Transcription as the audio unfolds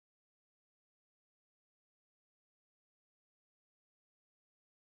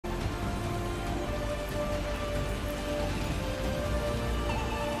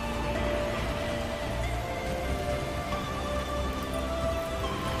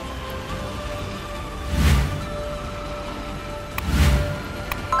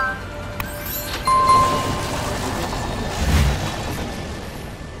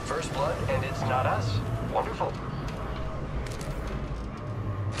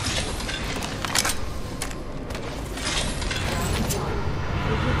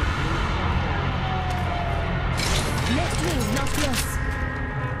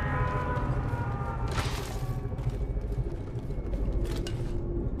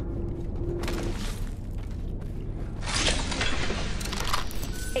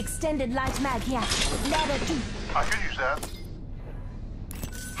Extended light mag here. Level 2. I can use that.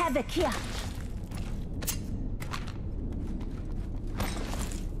 Havoc here.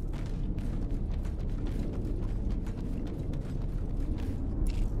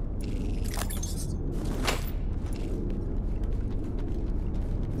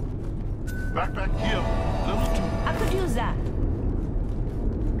 Backpack here. Level 2. I could use that.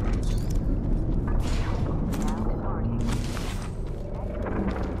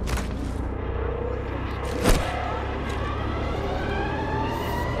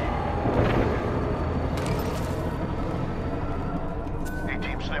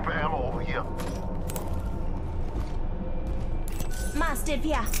 Sniper ammo over here. Mastiff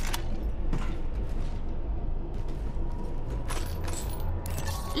here.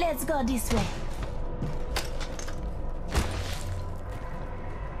 Let's go this way.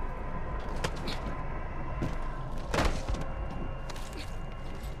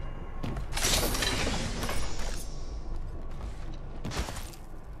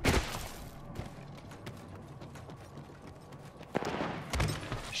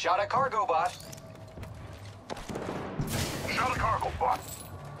 Shot a cargo bot. Shot a cargo bot.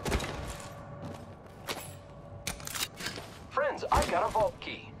 Friends, I've got a vault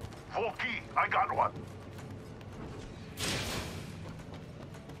key. Vault key. I got one.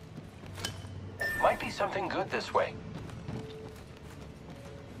 Might be something good this way.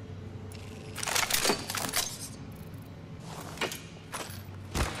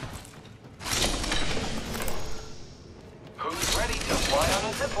 Who's ready to fly on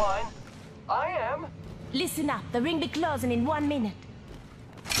a zip line? I am. Listen up. The ring be closing in 1 minute.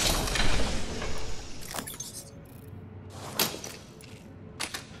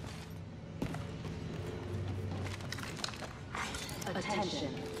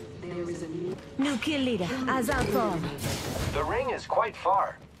 Attention. There is a New kill leader. As I thought. The ring is quite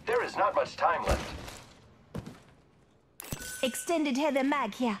far. There is not much time left. Extended heavy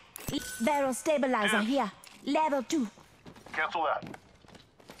mag here. Barrel stabilizer here. Level 2. Cancel that.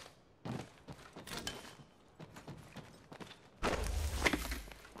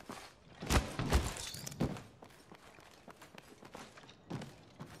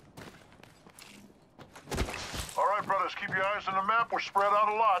 All right, brothers, keep your eyes on the map. We're spread out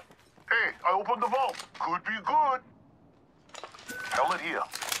a lot. Hey, I opened the vault. Could be good. Helmet here.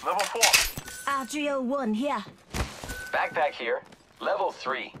 Level 4. R301 here. Backpack here. Level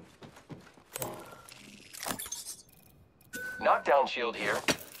 3. Knockdown shield here.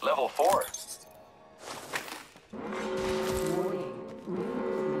 Level 4. warning.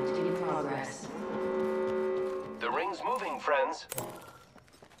 Movement in progress. The ring's moving, friends.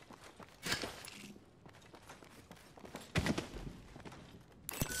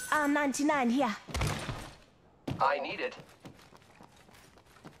 R99 here. I need it.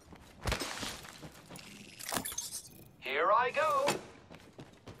 Here I go.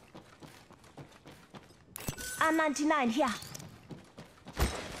 R99 here.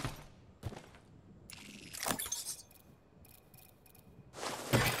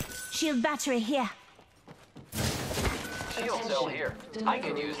 Shield battery here. Shield cell here. I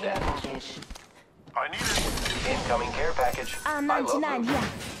could use that. Package. I need it. Incoming care package. I love R99 them. here.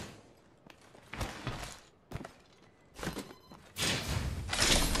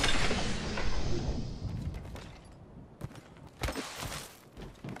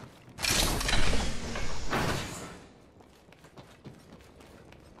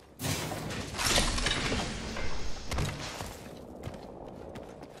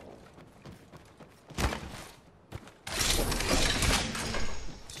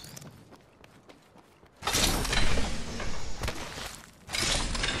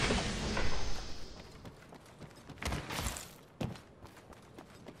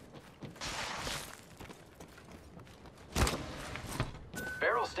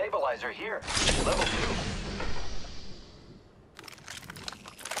 Barrel stabilizer here. Level 2.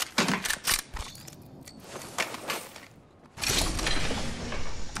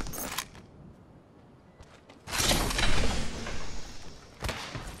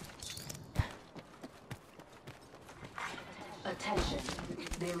 Attention.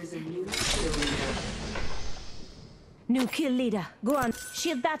 There is a new kill leader. New kill leader. Go on.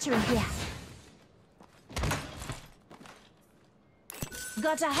 Shield battery here.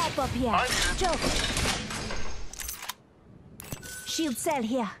 Got a hop up here. I need it. Joke. Shield cell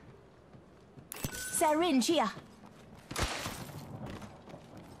here. Syringe here.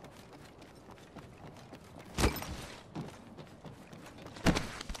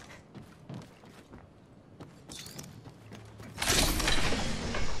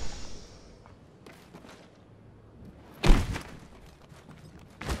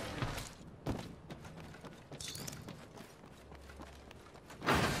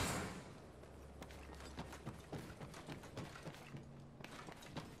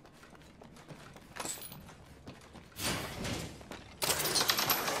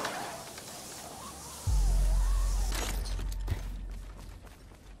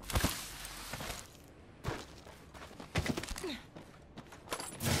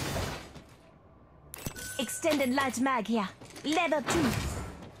 Extended light mag here. Level 2.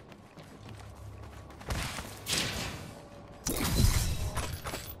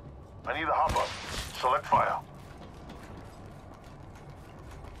 I need a hopper. Select fire.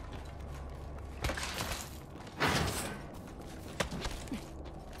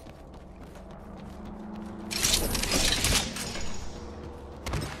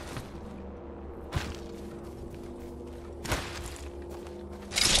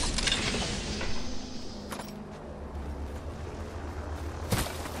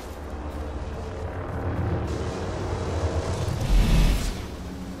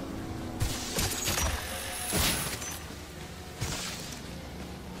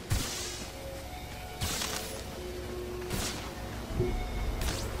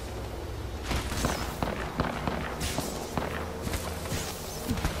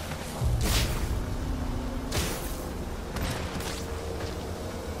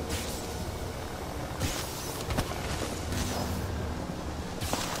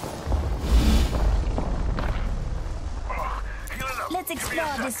 Let's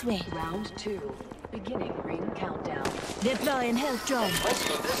explore this way. Round 2. Beginning ring countdown. Deploying health drone. Let's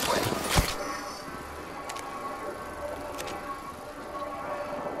go this way.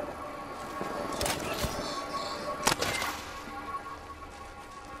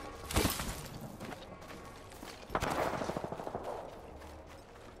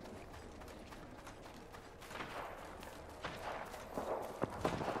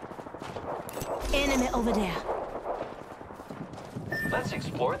 Enemy over there. Let's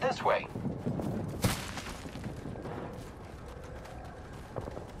explore this way.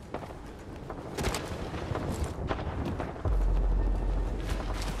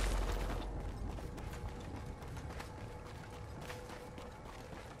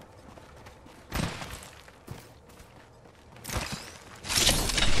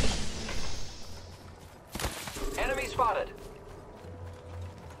 Enemy spotted.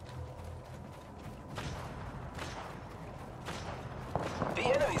 The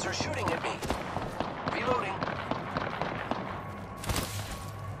enemies are shooting at me. Reloading.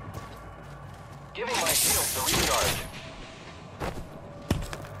 Giving my shields a recharge.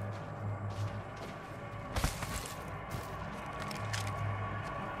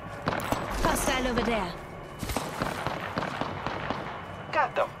 Hostile over there.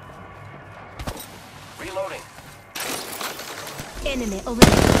 Got them. Reloading. Enemy over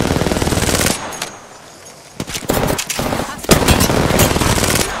there.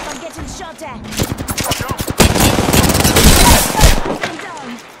 I'm getting shot at. Watch out! I'm down.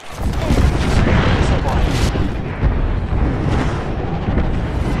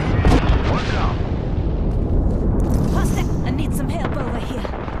 One down. Hostile. I need some help over here.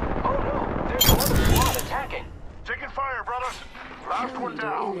 Oh no, there's another squad attacking. Taking fire, brothers. Last one Leader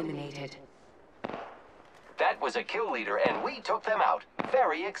down. eliminated. That was a kill leader and we took them out.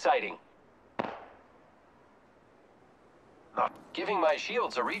 Very exciting. Giving my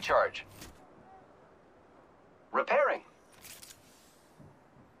shields a recharge. Repairing.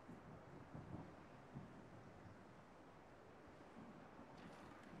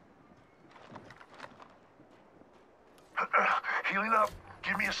 Healing up.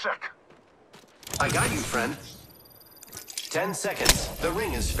 Give me a sec. I got you, friend. 10 seconds. The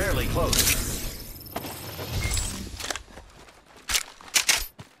ring is fairly close.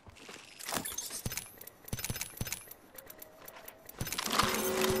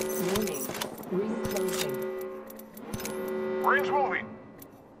 Warning. Ring closing. Ring's moving.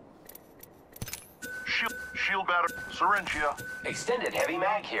 Shield battery. Syringe here. Extended heavy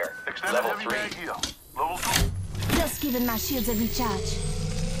mag here. Extended Level heavy 3. mag here. Level 2. Just giving my shields a recharge.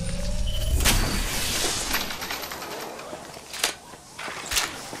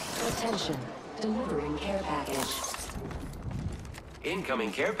 Attention. Delivering care package.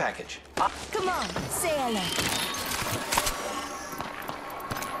 Incoming care package. Come on, say hello.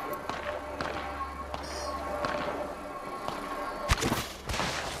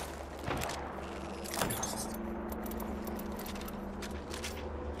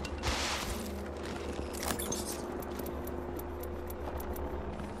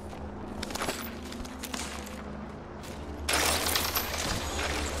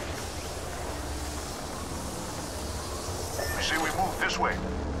 I say we move this way.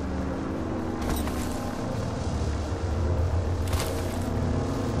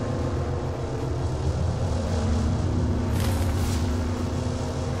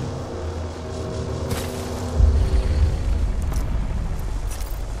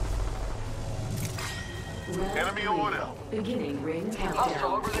 Round Enemy 3. order. Beginning ring Hostile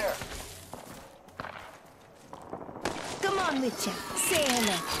countdown. over there. Come on, Witcher. Say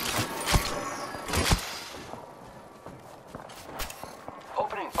hello.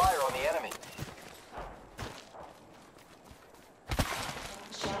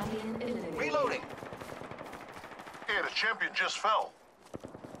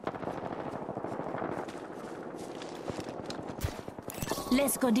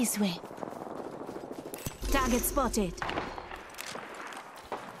 Let's go this way. Target spotted.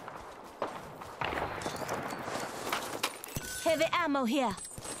 Heavy ammo here.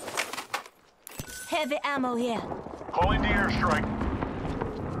 Heavy ammo here. Calling the airstrike.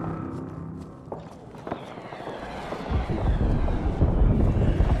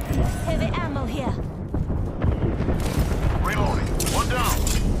 Heavy ammo here. Reloading. One down.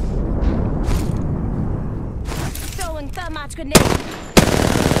 Throwing thermite grenade.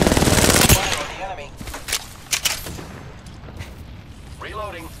 Fire on the enemy.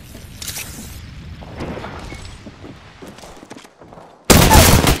 Reloading.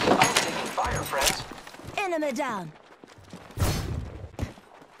 I'm taking fire, friends. Enemy down.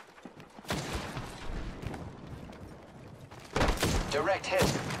 Direct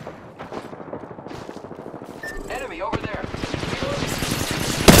hit. Enemy over there.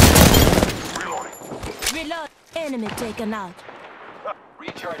 Reloading. Reload. Enemy taken out.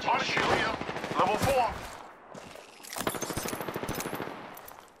 Recharging. On shield here. Level 4.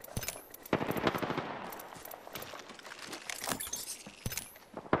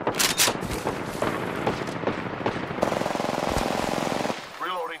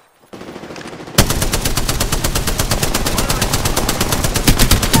 Reloading.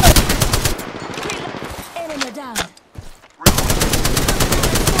 Enemy down.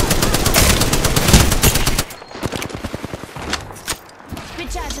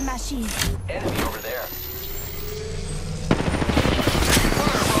 Recharging my shield. Enemy over there.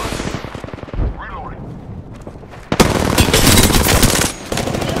 Reloading.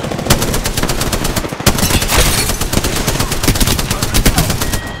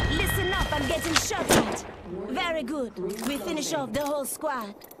 Listen up, I'm getting shot at. Very good. We finish off the whole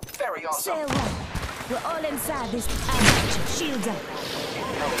squad. Very awesome. Say what? We're all inside this. I got you. Shields up.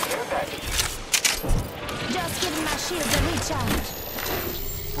 Incoming care package. Just giving my shields a recharge.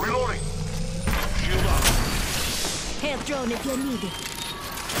 Reloading. Shield up. Health drone if you need it.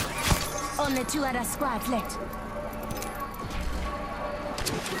 Only 2 other squads left.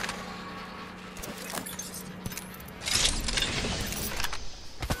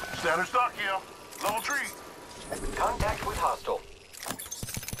 Standard stock here. Level 3. Contact with hostile.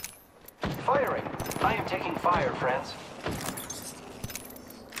 Firing. I am taking fire, friends.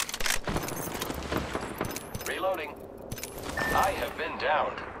 Reloading. I have been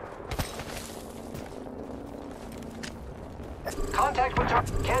downed. Contact with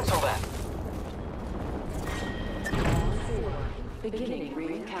cancel that. Beginning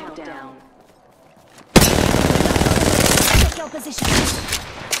ring countdown. Check your position.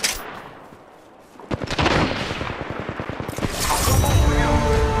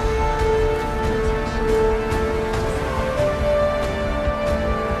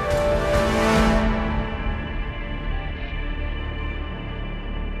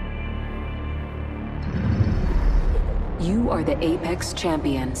 You are the Apex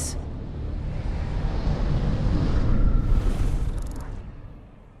Champions.